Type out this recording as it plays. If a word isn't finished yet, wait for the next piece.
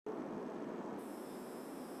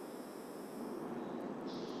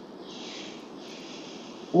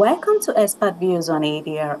Welcome to Expert Views on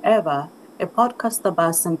ADR EVA, a podcast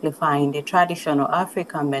about simplifying the traditional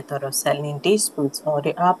African method of settling disputes or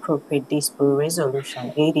the appropriate dispute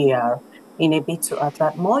resolution ADR in a bid to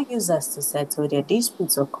attract more users to settle their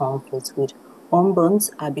disputes or conflicts with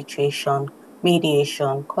ombuds, arbitration,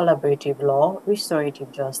 mediation, collaborative law,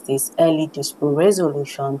 restorative justice, early dispute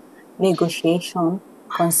resolution, negotiation,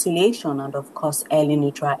 conciliation, and of course, early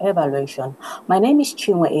neutral evaluation. My name is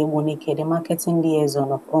Chinwe Ewunike, the Marketing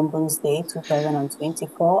Liaison of Ombuds Day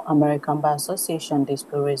 2024 American Bar Association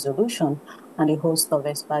Dispute Resolution and the host of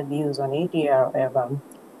Expert Views on ADR EVA.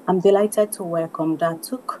 I'm delighted to welcome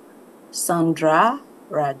Datuk, Sundra,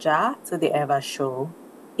 Rajoo to the EVA show.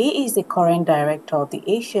 He is the current director of the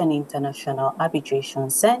Asian International Arbitration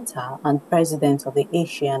Center and president of the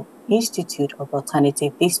Asian Institute of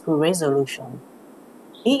Alternative Dispute Resolution.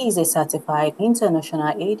 He is a certified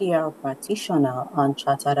international ADR practitioner and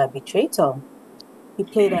chartered arbitrator. He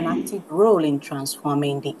played an active role in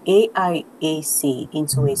transforming the AIAC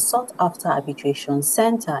into a sought-after arbitration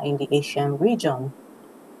center in the Asian region,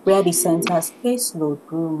 where the center's caseload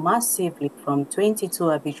grew massively from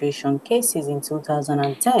 22 arbitration cases in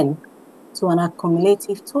 2010 to an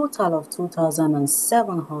accumulative total of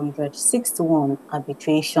 2,761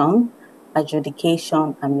 arbitration,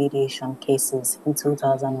 adjudication, and mediation cases in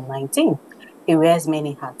 2019. He wears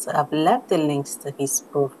many hats. I've left the links to his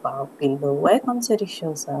profile below. Welcome to the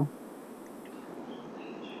show, sir.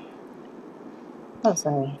 Oh,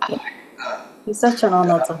 sorry. It's such an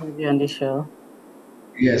honor to have you on the show.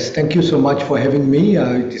 Yes, thank you so much for having me.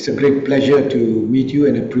 It's a great pleasure to meet you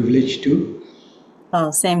and a privilege too. Oh,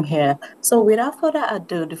 same here. So without further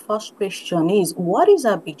ado, the first question is, what is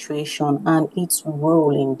arbitration and its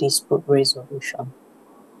role in dispute resolution?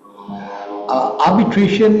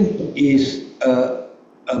 Arbitration is a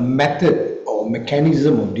method or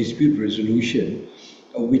mechanism of dispute resolution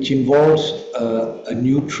which involves a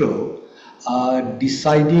neutral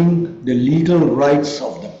deciding the legal rights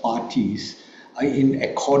of the parties in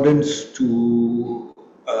accordance to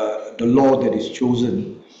the law that is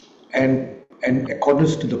chosen and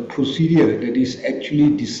accordance to the procedure that is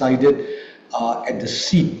actually decided at the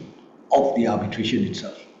seat of the arbitration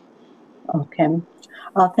itself. Okay.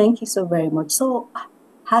 Thank you so very much. So,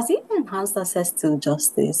 has it enhanced access to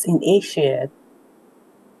justice in Asia?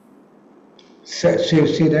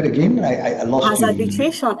 Say that again. I lost Has you.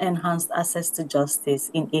 arbitration enhanced access to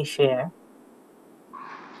justice in Asia?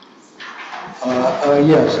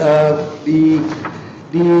 Yes.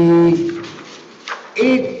 The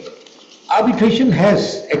aid arbitration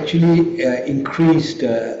has actually increased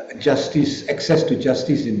access to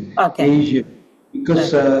justice in Asia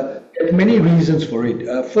because there are many reasons for it.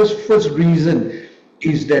 First reason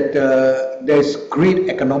is that there's great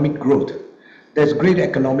economic growth. There's great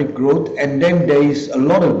economic growth, and then there is a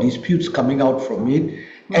lot of disputes coming out from it.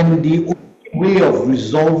 And the only way of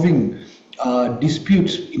resolving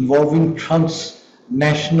disputes involving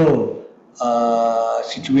transnational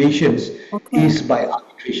situations is by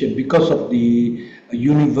arbitration because of the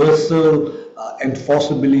universal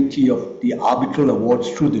enforceability of the arbitral awards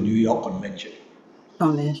through the New York Convention.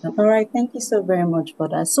 All right, thank you so very much for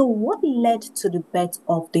that. So what led to the birth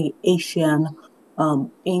of the Asian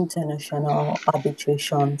International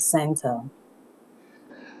Arbitration Center?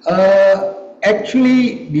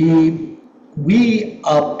 Actually, we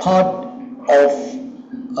are part of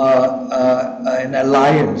an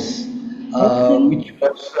alliance which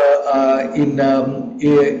was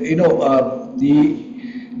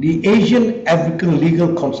the Asian African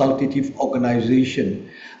Legal Consultative Organization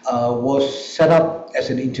was set up as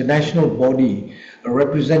an international body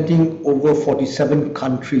representing over 47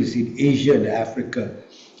 countries in Asia and Africa.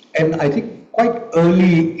 And I think quite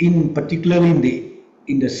early, particularly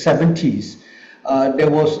in the 70s, there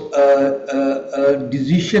was a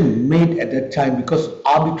decision made at that time because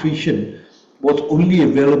arbitration was only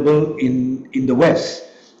available in the West,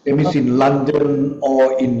 that means in London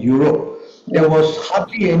or in Europe. There was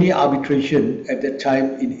hardly any arbitration at that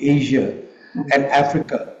time in Asia and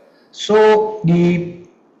Africa. So the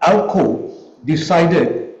ALCO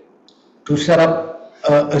decided to set up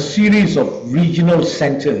a series of regional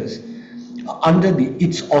centers under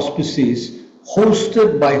its auspices,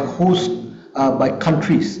 hosted by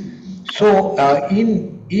countries. So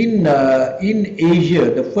in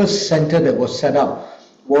Asia, the first center that was set up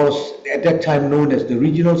was at that time known as the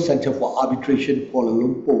Regional Center for Arbitration Kuala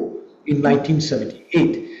Lumpur in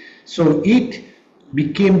 1978. So it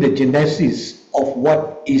became the genesis of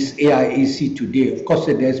what is AIAC today. Of course,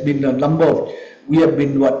 there's been a number of, we have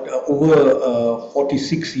been over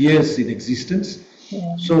 46 years in existence.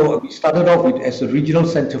 So we started off as a regional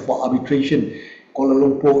center for arbitration Kuala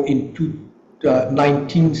Lumpur in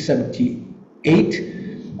 1978.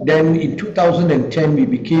 Then in 2010, we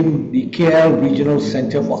became the KL Regional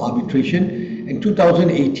Center for Arbitration. In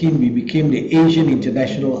 2018, we became the Asian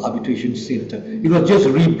International Arbitration Center. It was just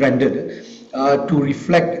rebranded to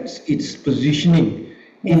reflect its positioning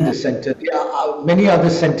in Yeah. the center. There are many other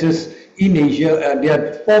centers in Asia. There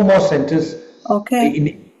are four more centers Okay. in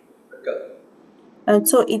Africa. And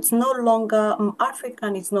so it's no longer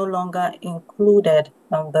African is no longer included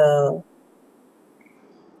on the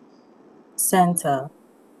center.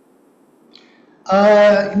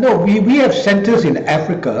 No, we have centers in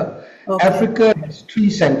Africa. Okay. Africa has three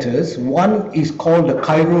centers. One is called the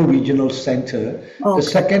Cairo Regional Center. The Okay.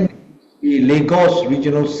 second is the Lagos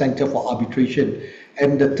Regional Center for Arbitration.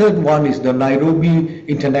 And the third one is the Nairobi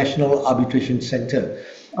International Arbitration Center.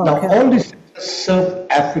 Now, Okay. all these centers serve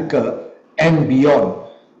Africa and beyond.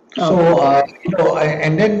 So, Okay.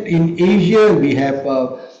 and then in Asia, we have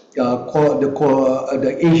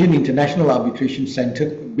the Asian International Arbitration Center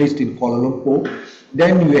based in Kuala Lumpur.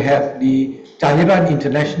 Then we have the Tehran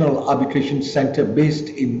International Arbitration Center based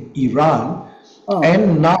in Iran. Oh.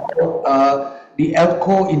 And now the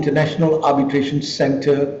ELCO International Arbitration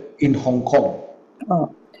Center in Hong Kong. Oh,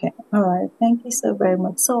 okay. All right. Thank you so very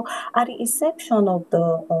much. So, at the inception of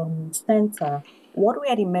the center, what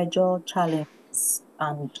were the major challenges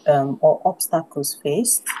and or obstacles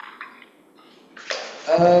faced?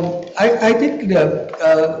 I think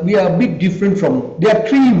that we are a bit different from. There are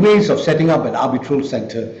three ways of setting up an arbitral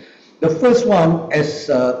center. The first one as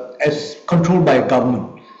controlled by a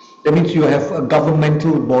government. That means you have a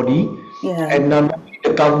governmental body, Yeah. and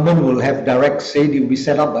the government will have direct say. They will be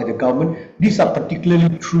set up by the government. These are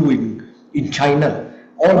particularly true in China.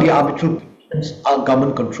 All the Okay. arbitral positions are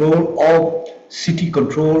government control, or city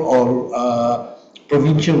control, or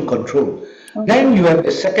provincial control. Okay. Then you have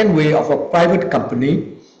the second way of a private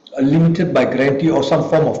company, limited by guarantee or some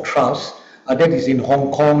form of trust. That is in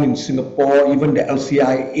Hong Kong, in Singapore, even the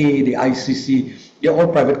LCIA, the ICC, they're all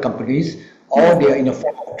private companies, or Yeah. they are in a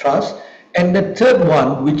form of trust. And the third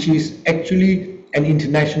one, which is actually an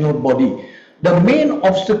international body. The main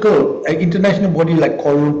obstacle, an international body like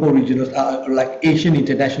Kuala Lumpur Regional, like Asian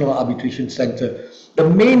International Arbitration Center, the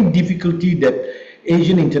main difficulty that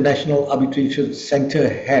Asian International Arbitration Center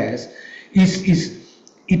has is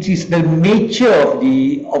it is the nature of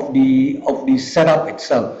the setup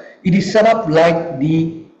itself. It is set up like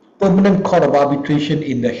the Permanent Court of Arbitration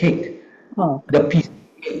in The Hague, Oh, the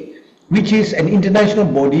PCA, which is an international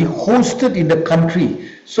body hosted in the country.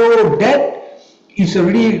 So that is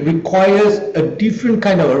really requires a different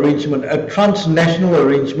kind of arrangement, a transnational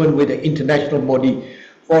arrangement with the international body.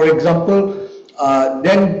 For example,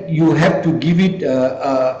 then you have to give it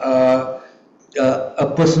a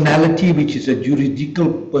personality which is a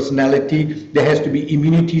juridical personality. There has to be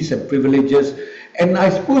immunities and privileges. And I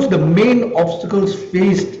suppose the main obstacles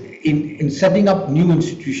faced in setting up new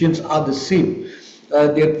institutions are the same.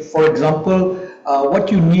 For example,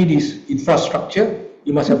 what you need is infrastructure.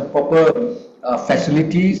 You must have proper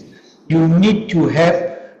facilities. You need to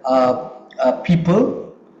have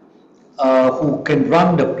people who can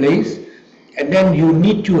run the place, and then you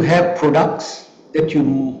need to have products that you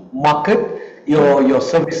market yeah. your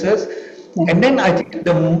services. Yeah. And then I think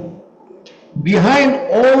behind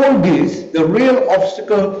all this, the real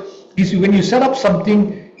obstacle is when you set up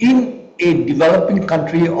something in a developing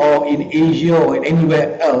country or in Asia or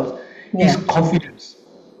anywhere else, is Yeah. confidence.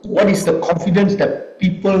 What is Yes. the confidence that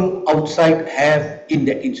people outside have in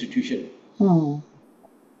that institution? Hmm.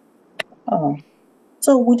 Oh.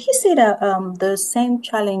 So would you say that the same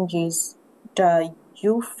challenges that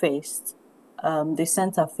you faced, the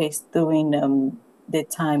center faced during the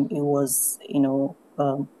time it was,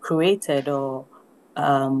 created or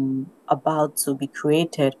about to be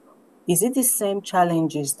created, is it the same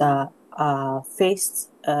challenges that are faced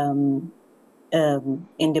in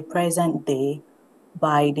the present day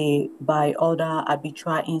by other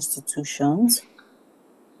arbitral institutions?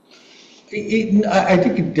 I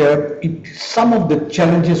think some of the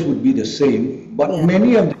challenges would be the same, but Yeah.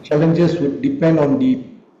 many of the challenges would depend on the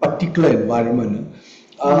particular environment.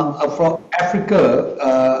 Mm. From Africa,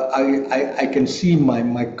 I can see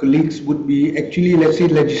my colleagues would be actually, let's say,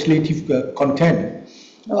 legislative content.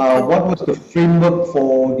 Okay. What was the framework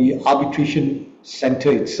for the arbitration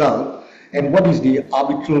center itself, and what is the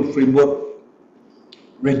arbitral framework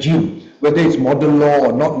regime, whether it's model law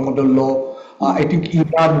or not model law. I Mm. think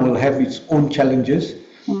Iran will have its own challenges.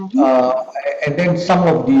 Mm-hmm. Uh, and then some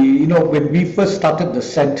of when we first started the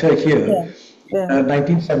center here Yeah. Yeah. in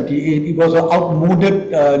 1978, it was an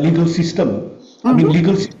outmoded legal system. I mean, Mm-hmm.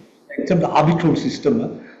 legal system, the arbitral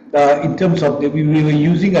system. in terms of we were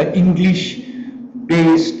using an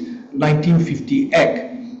English-based 1950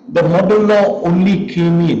 Act. The model law only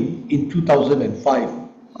came in 2005.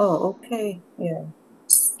 Oh, okay. Yeah.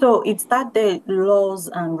 So it's that the laws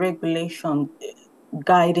and regulation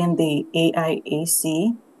guiding the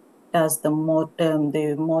AIAC as the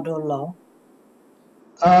model law.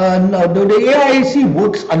 No, the AIAC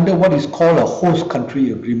works under what is called a host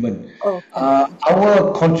country agreement. Okay.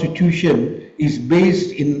 Our constitution is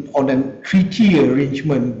based on a treaty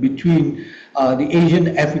arrangement between the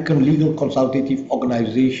Asian African Legal Consultative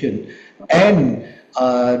Organization and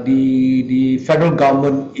the federal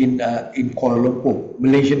government in Kuala Lumpur,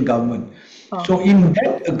 Malaysian government. So Okay. in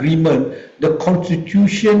that agreement, the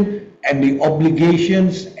constitution and the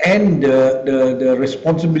obligations and the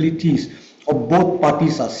responsibilities of both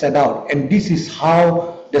parties are set out. And this is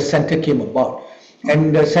how the center came about.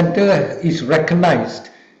 And the center is recognized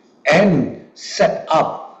and set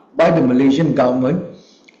up by the Malaysian government,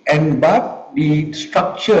 and but the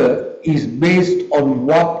structure is based on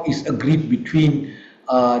what is agreed between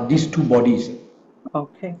these two bodies.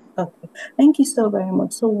 Okay. Okay. Thank you so very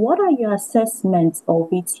much. So what are your assessments of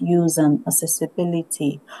its use and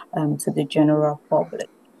accessibility to the general public?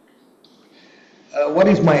 What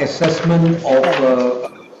is my assessment of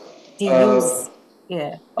Like the uh, use,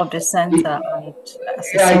 yeah, of the the center and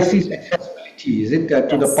AIC's accessibility. accessibility? Is it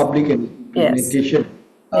to the Yes. public and Yes. implementation?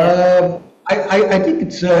 Yeah. I think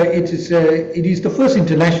it is the first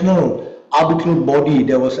international arbitral body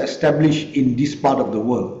that was established in this part of the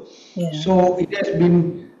world. Yeah. So it has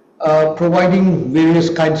been providing various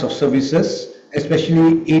kinds of services,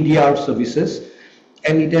 especially ADR services,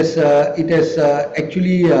 and it has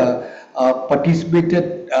actually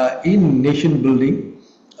participated in nation building,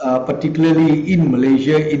 particularly in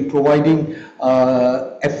Malaysia, in providing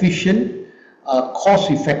efficient,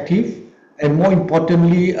 cost-effective, and more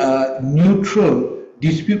importantly, neutral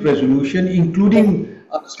dispute resolution, Yeah. including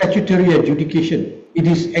statutory adjudication. It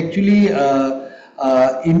is actually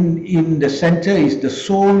in the center is the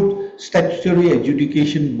sole statutory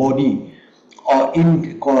adjudication body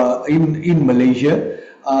in Malaysia.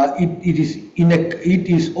 It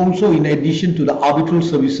is also in addition to the arbitral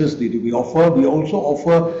services that we offer. We also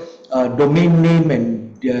offer domain name and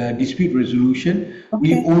dispute resolution.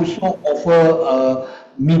 We Okay. also offer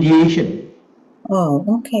mediation. Oh,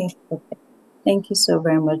 okay. Okay. Thank you so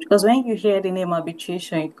very much. Because when you hear the name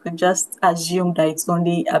arbitration, you could just assume that it's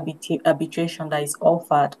only arbitration that is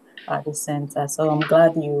offered at the center. So I'm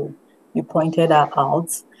glad you pointed that out.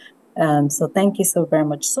 So thank you so very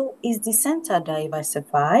much. So is the center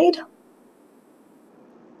diversified?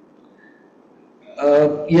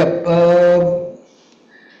 Yep.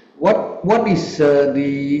 What is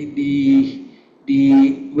the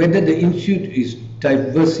whether the institute is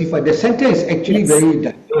diversified? The center is actually Yes. very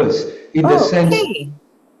diverse in the Oh, sense. okay.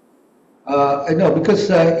 No, because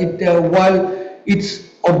while its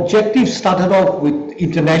objective started off with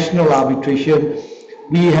international arbitration,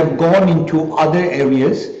 we have gone into other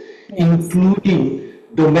areas, Yes. including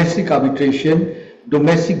domestic arbitration,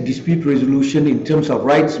 domestic dispute resolution in terms of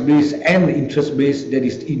rights-based and interest-based, that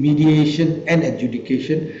is mediation and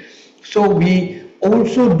adjudication. So we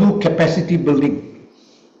also do capacity building.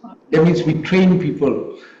 That means we train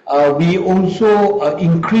people. We also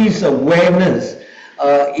increase awareness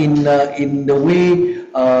in the way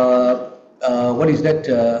what is that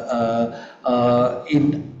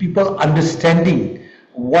in people understanding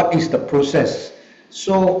what is the process.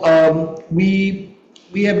 So we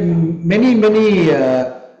have many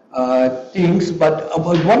things, but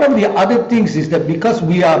one of the other things is that because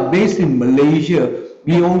we are based in Malaysia,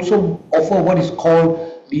 we also offer what is called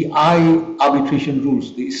the arbitration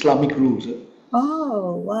rules, the Islamic rules.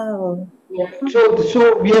 Oh, wow.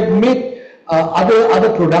 So we have made other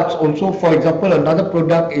products also. For example, another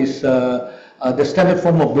product is the standard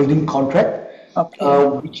form of building contract, Okay.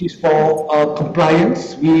 which is for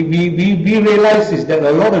compliance. We realize is that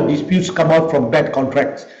a lot of disputes come out from bad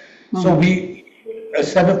contracts. So Hmm. we a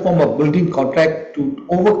standard form of building contract to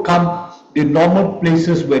overcome the normal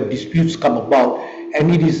places where disputes come about,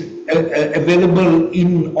 and it is available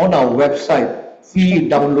in on our website, free Okay.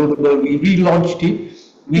 downloadable. We relaunched it.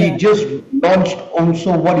 We Yeah. just launched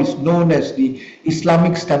also what is known as the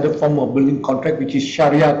Islamic standard form of building contract, which is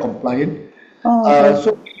Sharia compliant. Oh, oh, So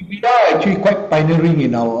we are actually quite pioneering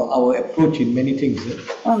in our approach in many things.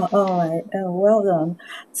 oh, all right. Well done.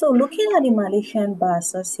 So, looking at the Malaysian Bar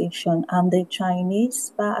Association and the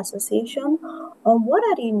Chinese Bar Association, what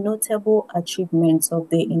are the notable achievements of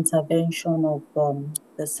the intervention of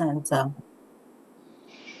the center?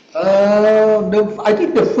 I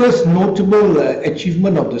think the first notable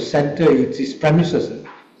achievement of the center is its premises.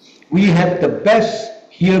 We have the best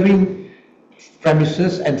hearing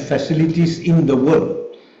premises and facilities in the world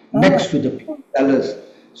Oh, next to the palace.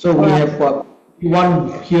 So we wow. have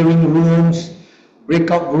one hearing rooms,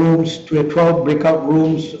 breakout rooms, 12 breakout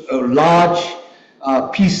rooms, large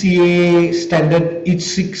PCA standard, each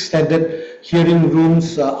 6 standard hearing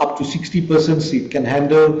rooms, up to 60 persons it can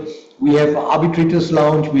handle. We have arbitrators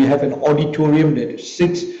lounge, we have an auditorium that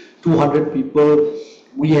sits 200 people,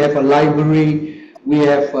 we have a library, we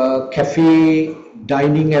have a cafe,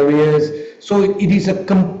 dining areas. So it is a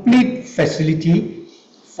complete facility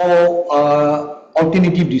for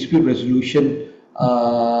alternative dispute resolution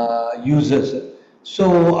users.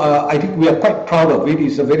 So I think we are quite proud of it.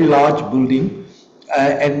 It's a very large building,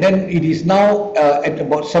 and then it is now at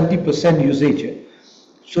about 70% usage.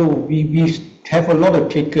 So we have a lot of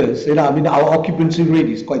takers. I mean, our occupancy rate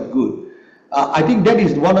is quite good. I think that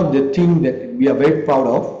is one of the things that we are very proud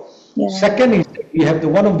of. Yeah. Second is that we have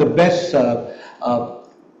one of the best uh,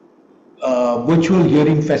 virtual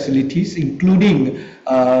hearing facilities, including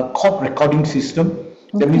court recording system.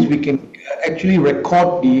 That means Okay. we can actually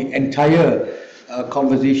record the entire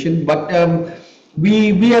conversation. But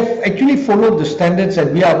we have actually followed the standards,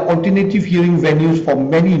 and we are alternative hearing venues for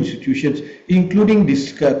many institutions, including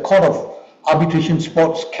this Court of Arbitration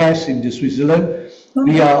Sports CAS in the Switzerland.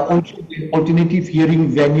 We Okay. are also the alternative hearing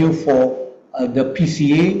venue for the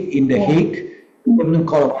PCA in The Yeah. Hague, Mm. Permanent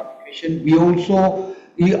Court of Arbitration. We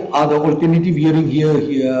are the alternative hearing here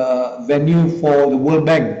venue for the World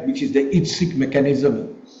Bank, which is the ITSIC mechanism,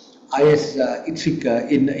 ITSIC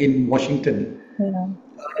in Washington. Yeah.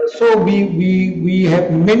 So we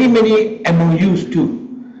have many MOUs too.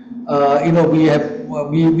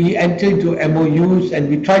 We enter into MOUs and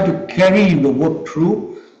we try to carry the work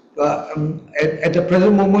through. At the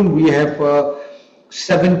present moment, we have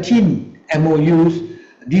 17 MOUs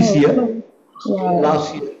this Oh, year, cool. Wow.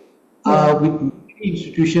 last year, Yeah. with many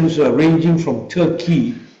institutions ranging from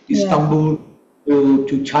Turkey, Yeah. Istanbul,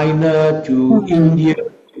 to China, to Mm. India,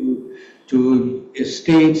 to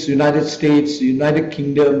States, United States, United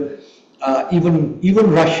Kingdom, even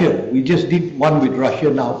Russia. We just did one with Russia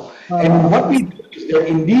now. And Wow. what we do is that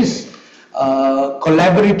in these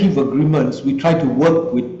collaborative agreements, we try to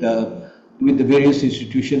work with the various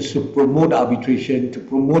institutions to promote arbitration, to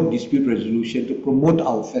promote dispute resolution, to promote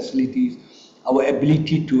our facilities, our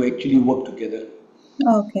ability to actually work together.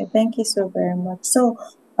 Okay, thank you so very much. So,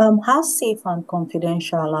 how safe and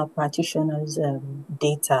confidential are practitioners'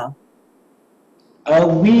 data?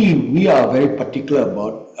 We are very particular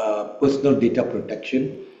about personal data protection,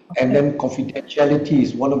 and Okay. then confidentiality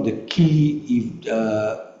is one of the key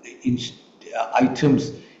in,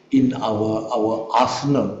 items in our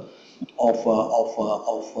arsenal of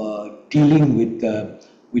dealing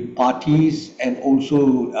with parties, and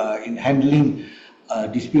also in handling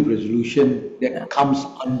dispute resolution Yeah. that comes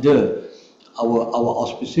under our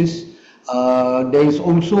auspices. There is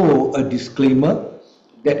also a disclaimer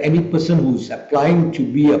that any person who's applying to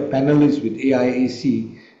be a panelist with AIAC,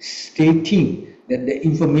 stating that the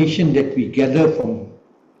information that we gather from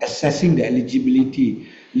assessing the eligibility,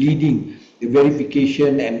 leading the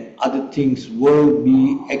verification and other things will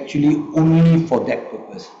be actually only for that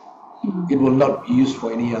purpose. Mm. It will not be used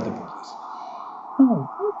for any other purpose. Oh,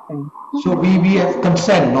 okay. So we have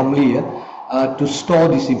consent normally, to store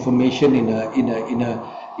this information in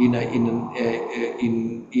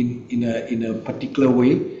a particular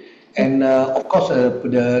way, and of course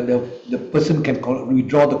the person can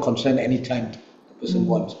withdraw the consent anytime the person Mm.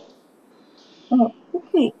 wants. Oh,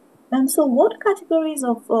 okay. And so, what categories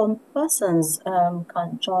of persons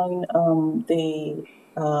can join the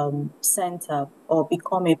center or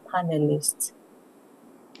become a panelist?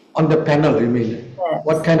 On the panel, you mean?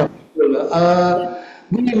 What Yes. kind of people? Yeah.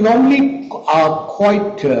 We normally are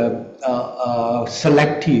quite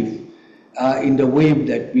selective in the way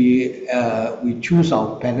that we choose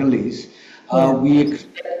our panelists. Yeah. We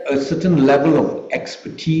expect a certain level of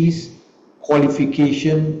expertise,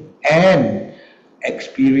 qualification, and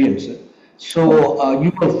experience. Oh, So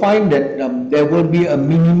you will find that there will be a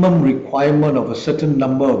minimum requirement of a certain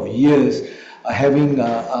number of years, having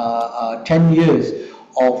 10 years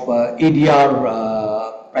of ADR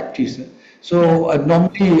practice. yeah. So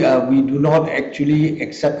normally we do not actually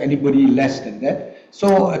accept anybody less than that. So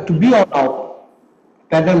Oh, to be on our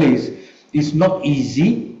panel is not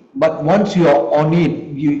easy, but once you are on it,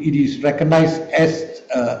 it is recognized as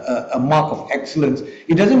a mark of excellence.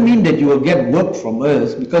 It doesn't mean that you will get work from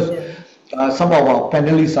us, because yeah. some of our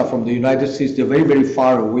panelists are from the United States. They're very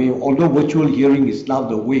far away, although virtual hearing is now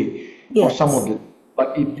the way for some of Yes. them.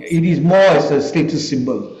 But it is more as a status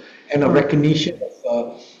symbol and a Oh, recognition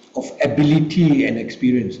of ability and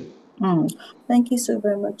experience. Mm. Thank you so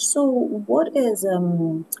very much. So, what is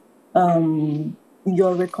um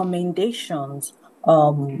your recommendations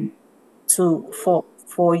to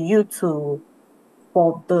for you to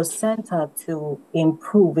for the center to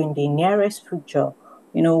improve in the nearest future?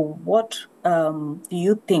 You know, what do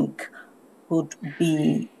you think would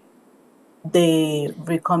be the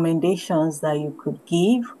recommendations that you could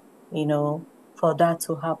give, you know, for that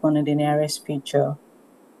to happen in the nearest future?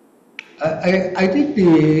 I think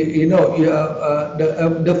the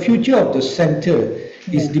future of the center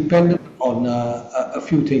is Yeah. dependent on a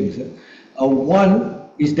few things. One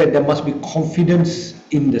is that there must be confidence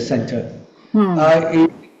in the center. Hmm.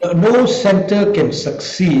 No center can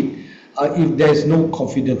succeed if there is no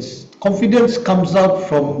confidence. Confidence comes out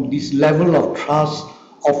from this level of trust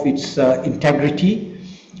of its integrity,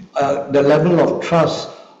 the level of trust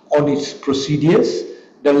on its procedures,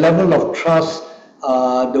 the level of trust,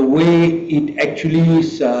 the way it actually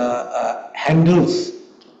handles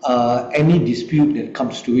any dispute that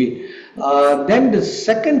comes to it. Then the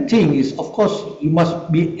second thing is, of course, you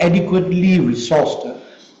must be adequately resourced.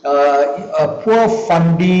 Poor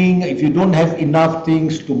funding, if you don't have enough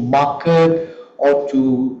things to market or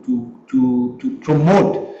to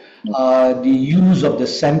promote the use of the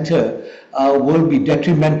center will be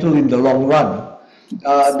detrimental in the long run.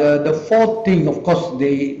 The fourth thing, of course,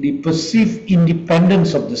 the perceived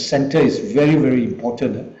independence of the center is very, very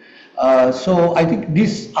important. So I think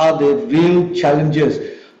these are the real challenges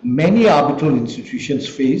many arbitral institutions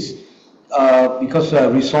face because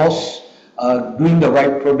resource, doing the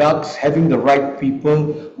right products, having the right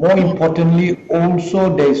people. More importantly,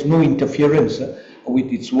 also there is no interference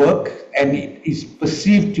with its work, and it is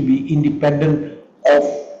perceived to be independent of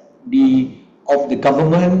the of the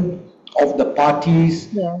government, of the parties,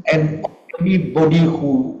 Yeah. and of anybody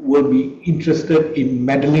who will be interested in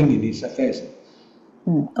meddling in its affairs.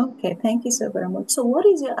 Mm. Okay, thank you so very much. So, what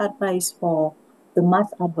is your advice for the mass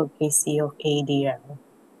advocacy of ADR?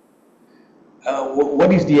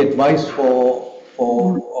 What is the advice for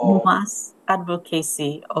Mass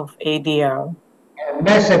advocacy of ADR.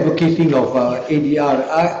 mass advocating of Yeah. ADR?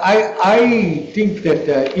 I think that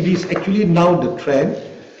it is actually now the trend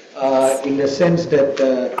in the sense that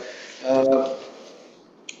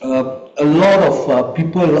a lot of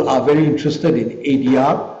people are very interested in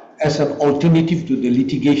ADR as an alternative to the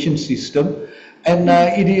litigation system, and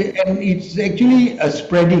it's actually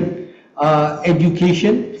spreading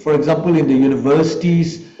education. For example, in the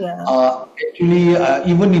universities, Yeah. actually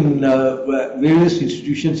even in various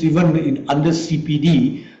institutions, even in under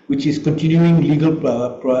CPD, which is continuing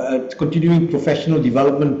continuing professional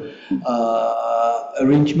development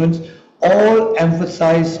arrangements, all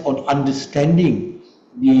emphasize on understanding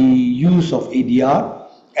the use of ADR,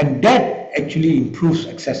 and that actually improves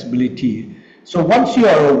accessibility. So once you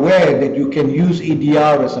are aware that you can use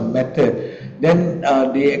ADR as a method, then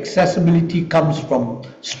the accessibility comes from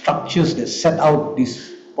structures that set out these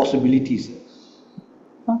possibilities.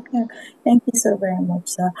 Okay. Thank you so very much,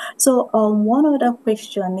 sir. So, one other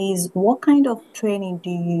question is, what kind of training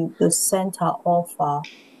do the center offer?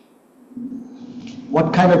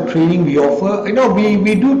 What kind of training we offer? You know, we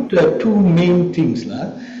Yes. do two main things. Lah.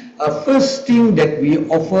 First thing that we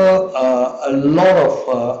offer a lot of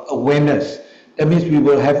awareness. That means we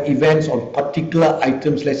will have events on particular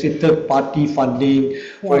items, let's say third party funding,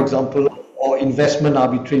 for Yeah. example, or investment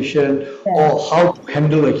arbitration, Yeah. or how to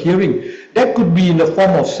handle a hearing. That could be in the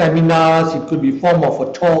form of seminars, it could be form of a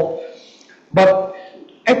talk, but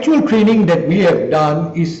actual training that we have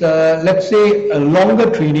done is, let's say, a longer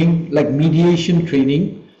training like mediation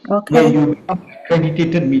training, where Okay. you become an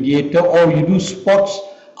accredited mediator or you do sports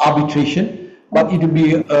arbitration, but it will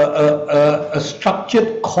be a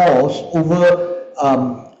structured course over,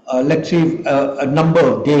 let's say, a number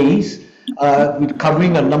of days, with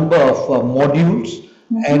covering a number of modules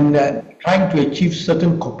Mm-hmm. and trying to achieve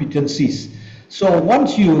certain competencies. So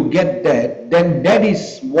once you get that, then that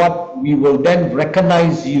is what we will then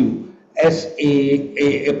recognize you as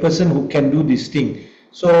a person who can do this thing.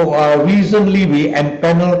 So recently we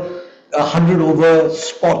empaneled 100 over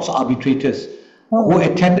sports arbitrators who Oh.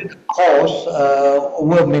 attended a course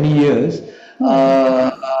over many years.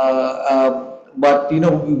 Oh. But you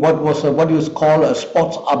know what was called a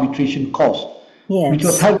sports arbitration course, which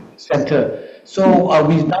was Yes. held in the center. So Hmm.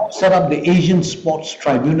 we now set up the Asian Sports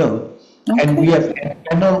Tribunal, and we Okay. have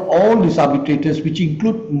panel all these arbitrators, which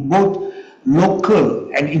include both local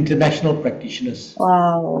and international practitioners.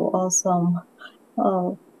 Wow. Awesome.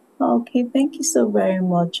 Oh, okay. Thank you so very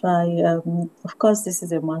much. Of course, this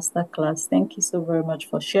is a master class. Thank you so very much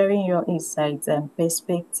for sharing your insights and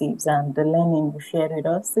perspectives and the learning you shared with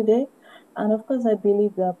us today. And of course, I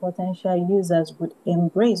believe that potential users would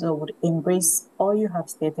embrace or would embrace all you have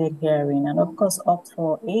stated herein, and of course, opt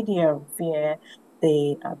for ADR via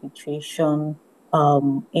the arbitration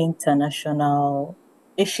international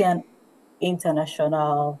Asian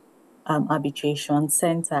International Arbitration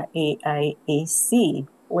Center, AIAC,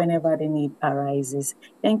 whenever the need arises.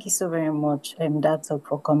 Thank you so very much, Datuk,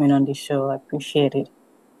 for coming on the show. I appreciate it.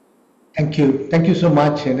 Thank you so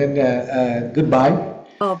much, and then goodbye.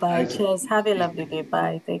 Oh, bye. It's Cheers. Have a lovely day.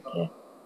 Bye. Take care.